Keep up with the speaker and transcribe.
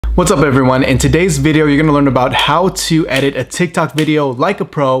What's up everyone? In today's video, you're gonna learn about how to edit a TikTok video like a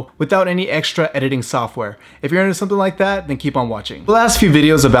pro without any extra editing software. If you're into something like that, then keep on watching. The last few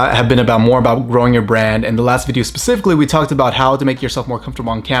videos have been more about growing your brand, and the last video specifically, we talked about how to make yourself more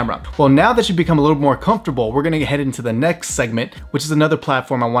comfortable on camera. Well, now that you've become a little more comfortable, we're gonna head into the next segment, which is another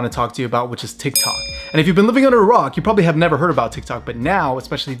platform I wanna talk to you about, which is TikTok. And if you've been living under a rock, you probably have never heard about TikTok, but now,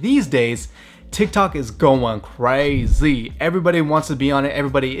 especially these days, TikTok is going crazy. Everybody wants to be on it,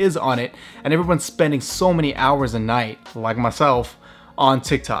 everybody is on it, and everyone's spending so many hours a night, like myself, on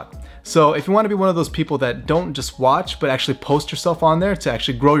TikTok. So if you want to be one of those people that don't just watch, but actually post yourself on there to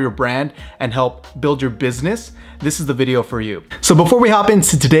actually grow your brand and help build your business, this is the video for you. So before we hop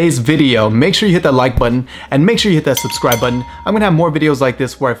into today's video, make sure you hit that like button and make sure you hit that subscribe button. I'm gonna have more videos like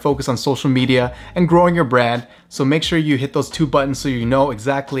this where I focus on social media and growing your brand. So make sure you hit those two buttons so you know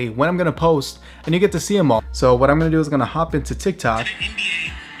exactly when I'm gonna post and you get to see them all. So what I'm gonna do is gonna hop into TikTok.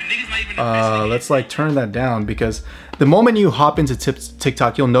 Let's like turn that down, because the moment you hop into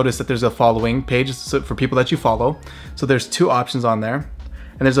TikTok, you'll notice that there's a following page for people that you follow. So there's two options on there,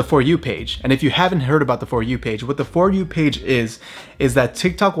 and there's a For You page. And if you haven't heard about the For You page, what the For You page is that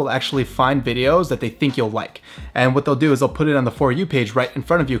TikTok will actually find videos that they think you'll like. And what they'll do is they'll put it on the For You page right in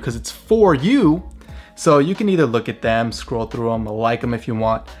front of you, because it's for you. So you can either look at them, scroll through them, like them if you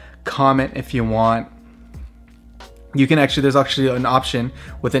want, comment if you want. You can actually, there's actually an option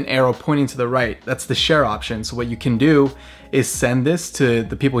with an arrow pointing to the right. That's the share option. So what you can do is send this to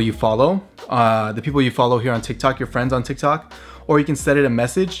the people you follow, here on TikTok, your friends on TikTok, or you can send it a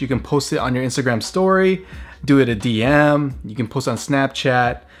message. You can post it on your Instagram story, do it a DM, you can post on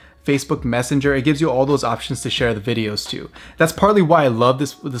Snapchat, Facebook Messenger. It gives you all those options to share the videos to. That's partly why I love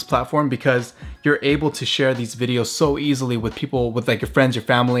this platform, because you're able to share these videos so easily with people, with like your friends, your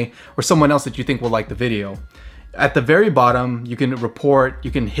family, or someone else that you think will like the video. At the very bottom, you can report,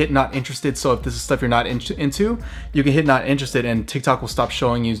 you can hit not interested. So if this is stuff you're not into, you can hit not interested and TikTok will stop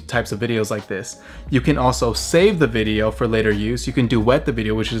showing you types of videos like this. You can also save the video for later use. You can duet the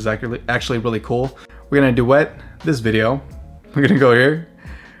video, which is actually really cool. We're gonna duet this video. We're gonna go here.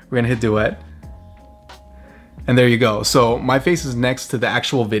 We're gonna hit duet. And there you go. So my face is next to the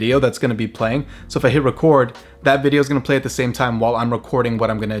actual video that's gonna be playing. So if I hit record, that video is gonna play at the same time while I'm recording what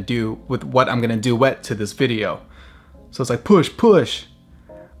I'm gonna do with what I'm gonna duet to this video. So it's like push, push.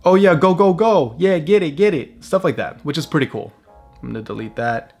 Oh yeah, go, go, go. Yeah, get it, get it. Stuff like that, which is pretty cool. I'm gonna delete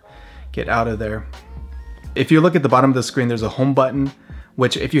that, get out of there. If you look at the bottom of the screen, there's a home button,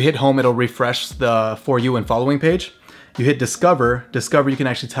 which if you hit home, it'll refresh the For You and following page. You hit discover. Discover, you can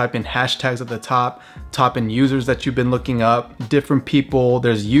actually type in hashtags at the top in users that you've been looking up, different people.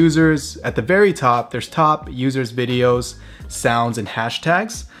 There's users at the very top. There's top, users, videos, sounds, and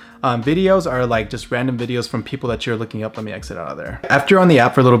hashtags. Videos are like just random videos from people that you're looking up. Let me exit out of there. After you're on the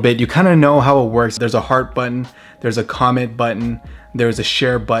app for a little bit, you kind of know how it works. There's a heart button, there's a comment button, there's a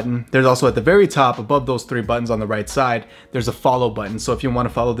share button. There's also at the very top, above those three buttons on the right side, there's a follow button. So if you want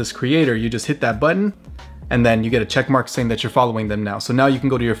to follow this creator, you just hit that button, and then you get a check mark saying that you're following them now. So now you can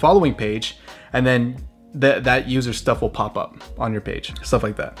go to your following page, and then that user stuff will pop up on your page, stuff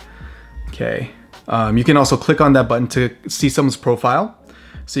like that. Okay. You can also click on that button to see someone's profile.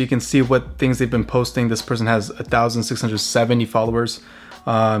 So you can see what things they've been posting. This person has 1,670 followers,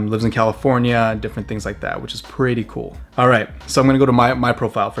 lives in California, different things like that, which is pretty cool. All right, so I'm gonna go to my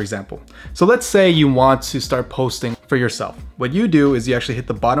profile, for example. So let's say you want to start posting for yourself. What you do is you actually hit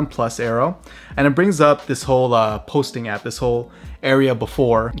the bottom plus arrow, and it brings up this whole posting app, this whole area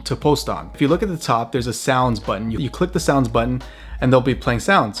before to post on. If you look at the top, there's a sounds button. You click the sounds button and they'll be playing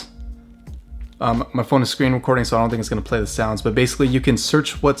sounds. My phone is screen recording, so I don't think it's gonna play the sounds, but basically you can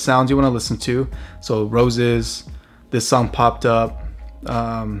search what sounds you wanna listen to. So roses, this song popped up.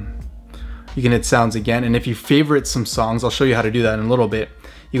 You can hit sounds again, and if you favorite some songs, I'll show you how to do that in a little bit.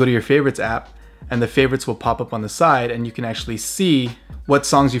 You go to your favorites app, and the favorites will pop up on the side, and you can actually see what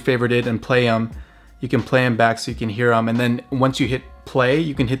songs you favorited and play them. You can play them back so you can hear them, and then once you hit play,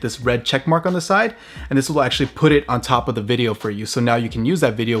 you can hit this red check mark on the side, and this will actually put it on top of the video for you. So now you can use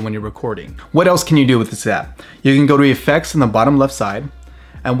that video when you're recording. What else can you do with this app? You can go to effects in the bottom left side,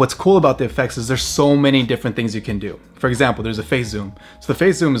 and what's cool about the effects is there's so many different things you can do. For example, there's a face zoom. So the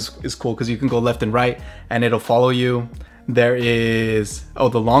face zoom is cool because you can go left and right and it'll follow you. There is, oh,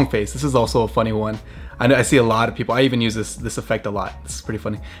 the long face. This is also a funny one. I see a lot of people, I even use this effect a lot. This is pretty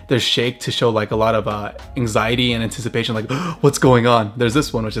funny. There's shake to show like a lot of anxiety and anticipation, like what's going on. There's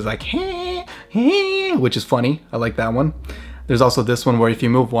this one which is like, hey, hey, which is funny. I like that one. There's also this one where if you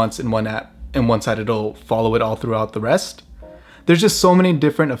move once in one side, it'll follow it all throughout the rest. There's just so many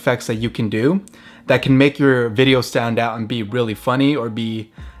different effects that you can do that can make your video stand out and be really funny or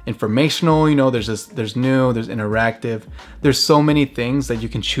be informational, you know, there's new, there's interactive. There's so many things that you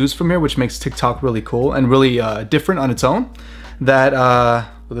can choose from here, which makes TikTok really cool and really different on its own. That well,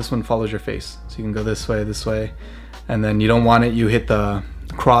 this one follows your face, so you can go this way, and then you don't want it, you hit the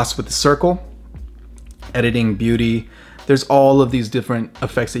cross with the circle. Editing, beauty, there's all of these different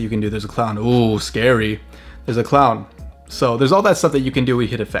effects that you can do. There's a clown, ooh, scary. There's a clown. So there's all that stuff that you can do when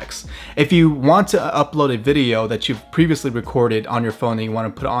you hit effects. If you want to upload a video that you've previously recorded on your phone and you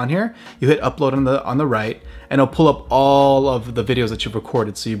want to put on here, you hit upload on the right, and it'll pull up all of the videos that you've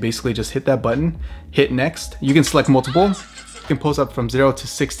recorded. So you basically just hit that button, hit next. You can select multiple. You can post up from 0 to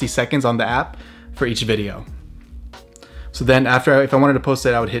 60 seconds on the app for each video. So then after, if I wanted to post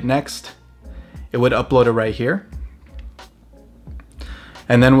it, I would hit next. It would upload it right here.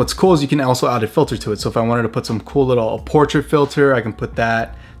 And then what's cool is you can also add a filter to it. So if I wanted to put some cool little portrait filter, I can put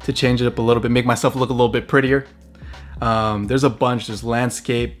that to change it up a little bit, make myself look a little bit prettier. There's a bunch, there's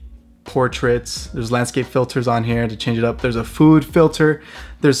landscape, portraits, there's landscape filters on here to change it up. There's a food filter.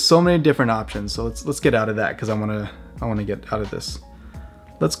 There's so many different options. So let's get out of that because I wanna get out of this.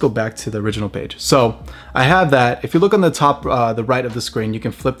 Let's go back to the original page. So I have that. If you look on the top, the right of the screen, you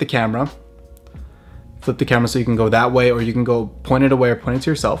can flip the camera. Flip the camera so you can go that way, or you can go point it away or point it to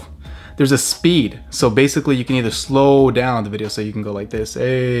yourself. There's a speed. So basically you can either slow down the video, so you can go like this,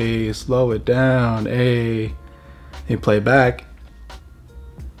 hey, slow it down, hey. You play it back.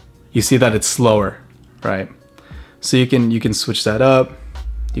 You see that it's slower, right? So you can switch that up.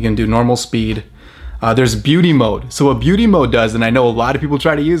 You can do normal speed. There's beauty mode. So what beauty mode does, and I know a lot of people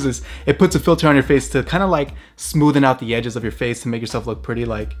try to use this, it puts a filter on your face to kind of like smoothen out the edges of your face to make yourself look pretty,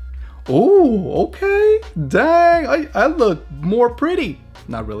 like, oh, okay, dang, I look more pretty.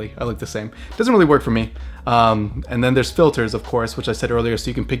 Not really, I look the same. Doesn't really work for me. And then there's filters, of course, which I said earlier, so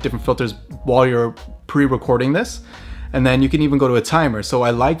you can pick different filters while you're pre-recording this. And then you can even go to a timer. So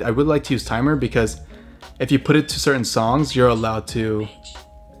I really like to use timer because if you put it to certain songs, you're allowed to,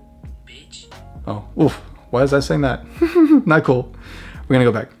 oh, oof, why is I saying that? Not cool. We're gonna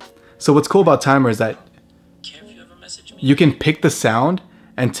go back. So what's cool about timer is that you can pick the sound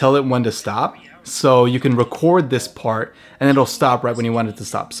and tell it when to stop. So you can record this part and it'll stop right when you want it to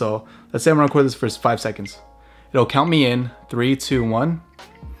stop. So let's say I'm gonna record this for 5 seconds. It'll count me in 3, 2, 1.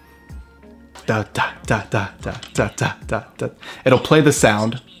 Da, da, da, da, da, da, da, da, da. It'll play the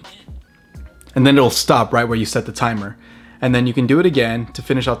sound and then it'll stop right where you set the timer. And then you can do it again to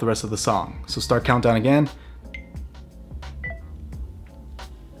finish out the rest of the song. So start countdown again.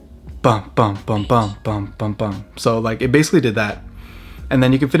 Bum, bum, bum, bum, bum, bum, bum. So like it basically did that. And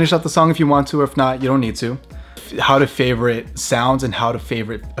then you can finish out the song if you want to, or if not, you don't need to. How to favorite sounds and how to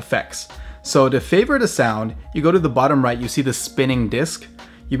favorite effects. So to favorite a sound, you go to the bottom right, you see the spinning disc.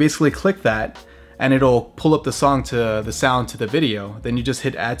 You basically click that and it'll pull up the song to the sound to the video. Then you just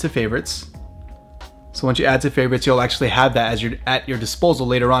hit add to favorites. So once you add to favorites, you'll actually have that as at your disposal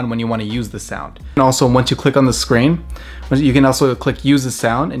later on when you want to use the sound. And also once you click on the screen, you can also click use the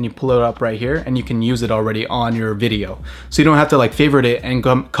sound and you pull it up right here and you can use it already on your video. So you don't have to like favorite it and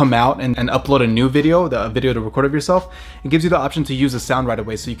come out and upload a new video, a video to record of yourself. It gives you the option to use the sound right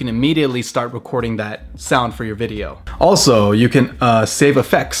away so you can immediately start recording that sound for your video. Also, you can save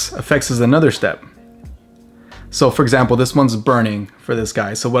effects. Effects is another step. So for example, this one's burning for this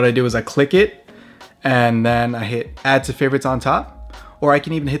guy. So what I do is I click it, and then I hit add to favorites on top, or I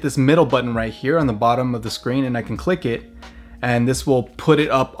can even hit this middle button right here on the bottom of the screen and I can click it and this will put it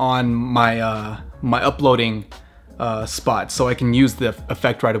up on my my uploading spot, so I can use the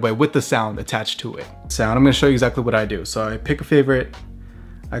effect right away with the sound attached to it. Sound, I'm gonna show you exactly what I do. So I pick a favorite,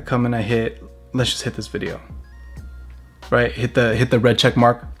 I come and I hit, let's just hit this video, right? Hit the red check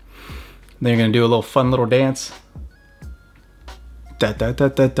mark. Then you're gonna do a little fun little dance. Okay,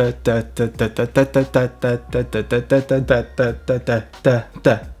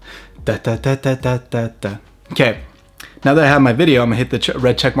 now that I have my video, I'm gonna hit the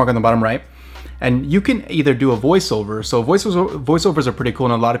red check mark on the bottom right, and you can either do a voiceover. So voiceovers are pretty cool,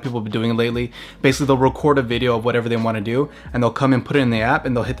 and a lot of people have been doing it lately. Basically, they'll record a video of whatever they want to do, and they'll come and put it in the app,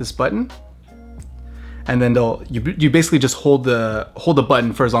 and they'll hit this button, and then you basically just hold the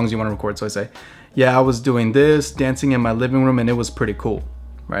button for as long as you want to record. So I say, yeah, I was doing this, dancing in my living room, and it was pretty cool,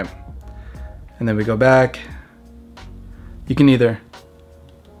 right? And then we go back. You can either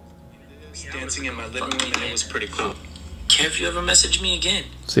dancing in my living room, and it was pretty cool. Care if you ever message me again.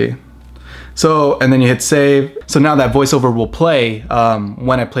 See? So, and then you hit save. So now that voiceover will play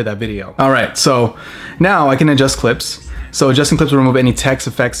when I play that video. All right, so now I can adjust clips. So adjusting clips will remove any text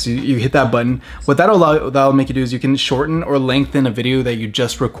effects. You hit that button. What that'll make you do is you can shorten or lengthen a video that you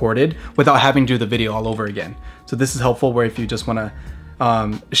just recorded without having to do the video all over again. So this is helpful where if you just wanna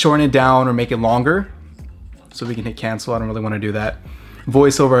shorten it down or make it longer. So we can hit cancel. I don't really want to do that.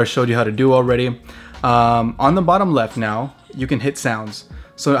 Voiceover I showed you how to do already. On the bottom left now, you can hit sounds.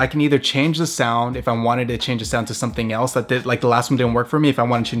 So I can either change the sound if I wanted to change the sound to something else that did, like the last one didn't work for me. If I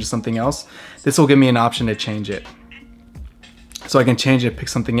want to change it to something else, this will give me an option to change it. So I can change it, pick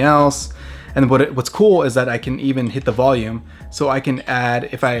something else. And what's cool is that I can even hit the volume. So I can add,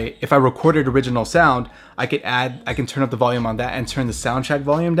 if I recorded original sound, I can turn up the volume on that and turn the soundtrack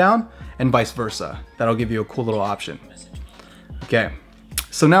volume down and vice versa. That'll give you a cool little option. Okay,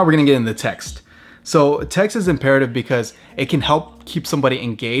 so now we're gonna get into text. So text is imperative because it can help keep somebody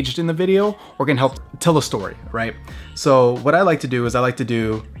engaged in the video or can help tell a story, right? So what I like to do is I'll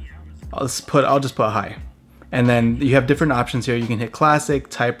just put hi. And then you have different options here. You can hit classic,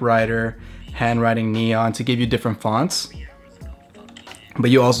 typewriter, handwriting, neon to give you different fonts.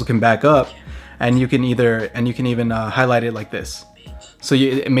 But you also can back up and you can even highlight it like this. So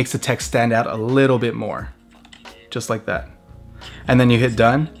it makes the text stand out a little bit more, just like that. And then you hit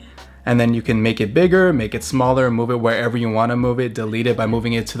done. And then you can make it bigger, make it smaller, move it wherever you want to move it, delete it by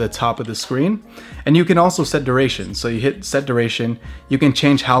moving it to the top of the screen. And you can also set duration. So you hit set duration, you can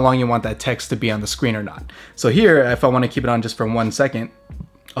change how long you want that text to be on the screen or not. So here, if I want to keep it on just for 1 second,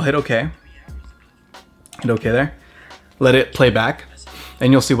 I'll hit OK. Hit OK there. Let it play back,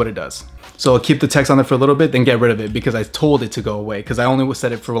 and you'll see what it does. So I'll keep the text on there for a little bit, then get rid of it because I told it to go away because I only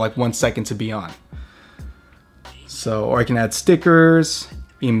set it for like 1 second to be on. So, or I can add stickers,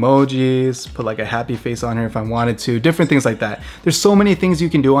 emojis, put like a happy face on here if I wanted to, different things like that. There's so many things you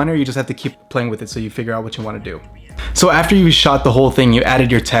can do on here, you just have to keep playing with it so you figure out what you want to do. So after you shot the whole thing, you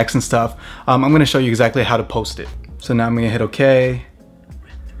added your text and stuff, I'm going to show you exactly how to post it. So now I'm going to hit OK.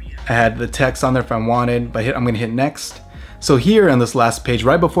 I had the text on there if I wanted, but I'm going to hit next. So here on this last page,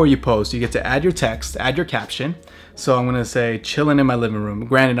 right before you post, you get to add your text, add your caption. So I'm going to say chilling in my living room.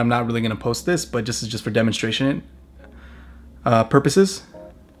 Granted, I'm not really going to post this, but this is just for demonstration purposes.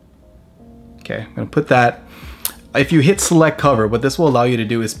 Okay, I'm gonna put that. If you hit select cover, what this will allow you to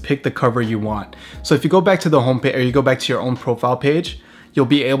do is pick the cover you want. So if you go back to the home page or you go back to your own profile page, you'll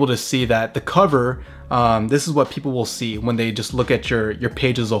be able to see that the cover, this is what people will see when they just look at your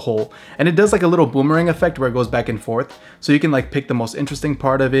page as a whole. And it does like a little boomerang effect where it goes back and forth. So you can like pick the most interesting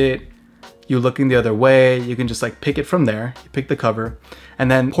part of it. You looking the other way, you can just like pick it from there, you pick the cover. And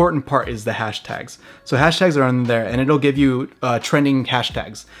then the important part is the hashtags. So hashtags are in there and it'll give you trending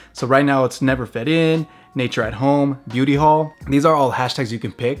hashtags. So right now it's never fed in, nature at home, beauty haul. These are all hashtags you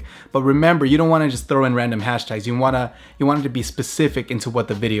can pick, but remember, you don't want to just throw in random hashtags. You want it to be specific into what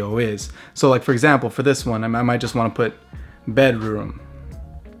the video is. So like for example, for this one, I might just want to put bedroom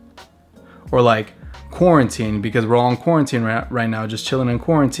or like quarantine because we're all in quarantine right now, just chilling in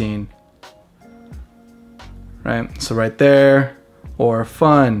quarantine. Right, so right there, or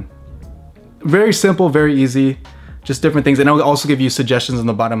fun. Very simple, very easy, just different things. And I'll also give you suggestions on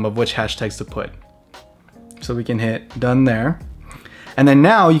the bottom of which hashtags to put. So we can hit done there. And then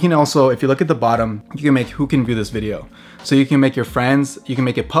now you can also, if you look at the bottom, you can make who can view this video. So you can make your friends, you can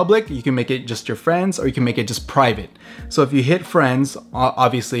make it public, you can make it just your friends, or you can make it just private. So if you hit friends,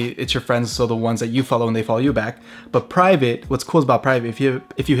 obviously it's your friends, so the ones that you follow and they follow you back. But private, what's cool about private, if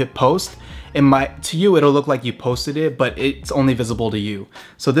you hit post, to you it'll look like you posted it, but it's only visible to you.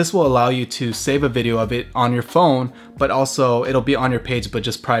 So this will allow you to save a video of it on your phone, but also it'll be on your page, but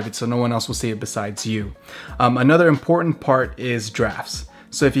just private, so no one else will see it besides you. Another important part is drafts.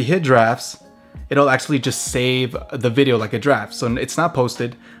 So if you hit drafts, it'll actually just save the video like a draft. So it's not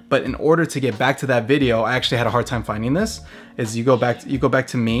posted, but in order to get back to that video, I actually had a hard time finding this, is you go back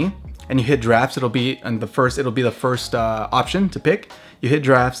to me and you hit drafts, it'll be the first option to pick. You hit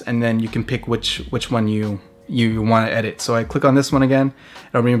drafts and then you can pick which one you want to edit. So I click on this one again,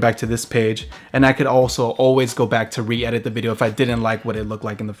 it'll bring me back to this page, and I could also always go back to re-edit the video if I didn't like what it looked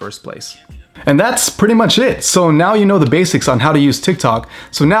like in the first place. And that's pretty much it. So now you know the basics on how to use TikTok.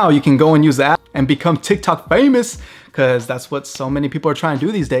 So now you can go and use the app and become TikTok famous, because that's what so many people are trying to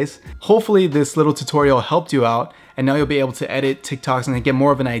do these days. Hopefully this little tutorial helped you out, and now you'll be able to edit TikToks and get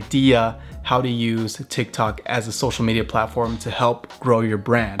more of an idea how to use TikTok as a social media platform to help grow your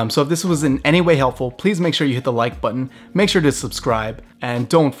brand. So if this was in any way helpful, please make sure you hit the like button, make sure to subscribe, and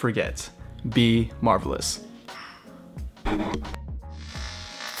don't forget, be marvelous.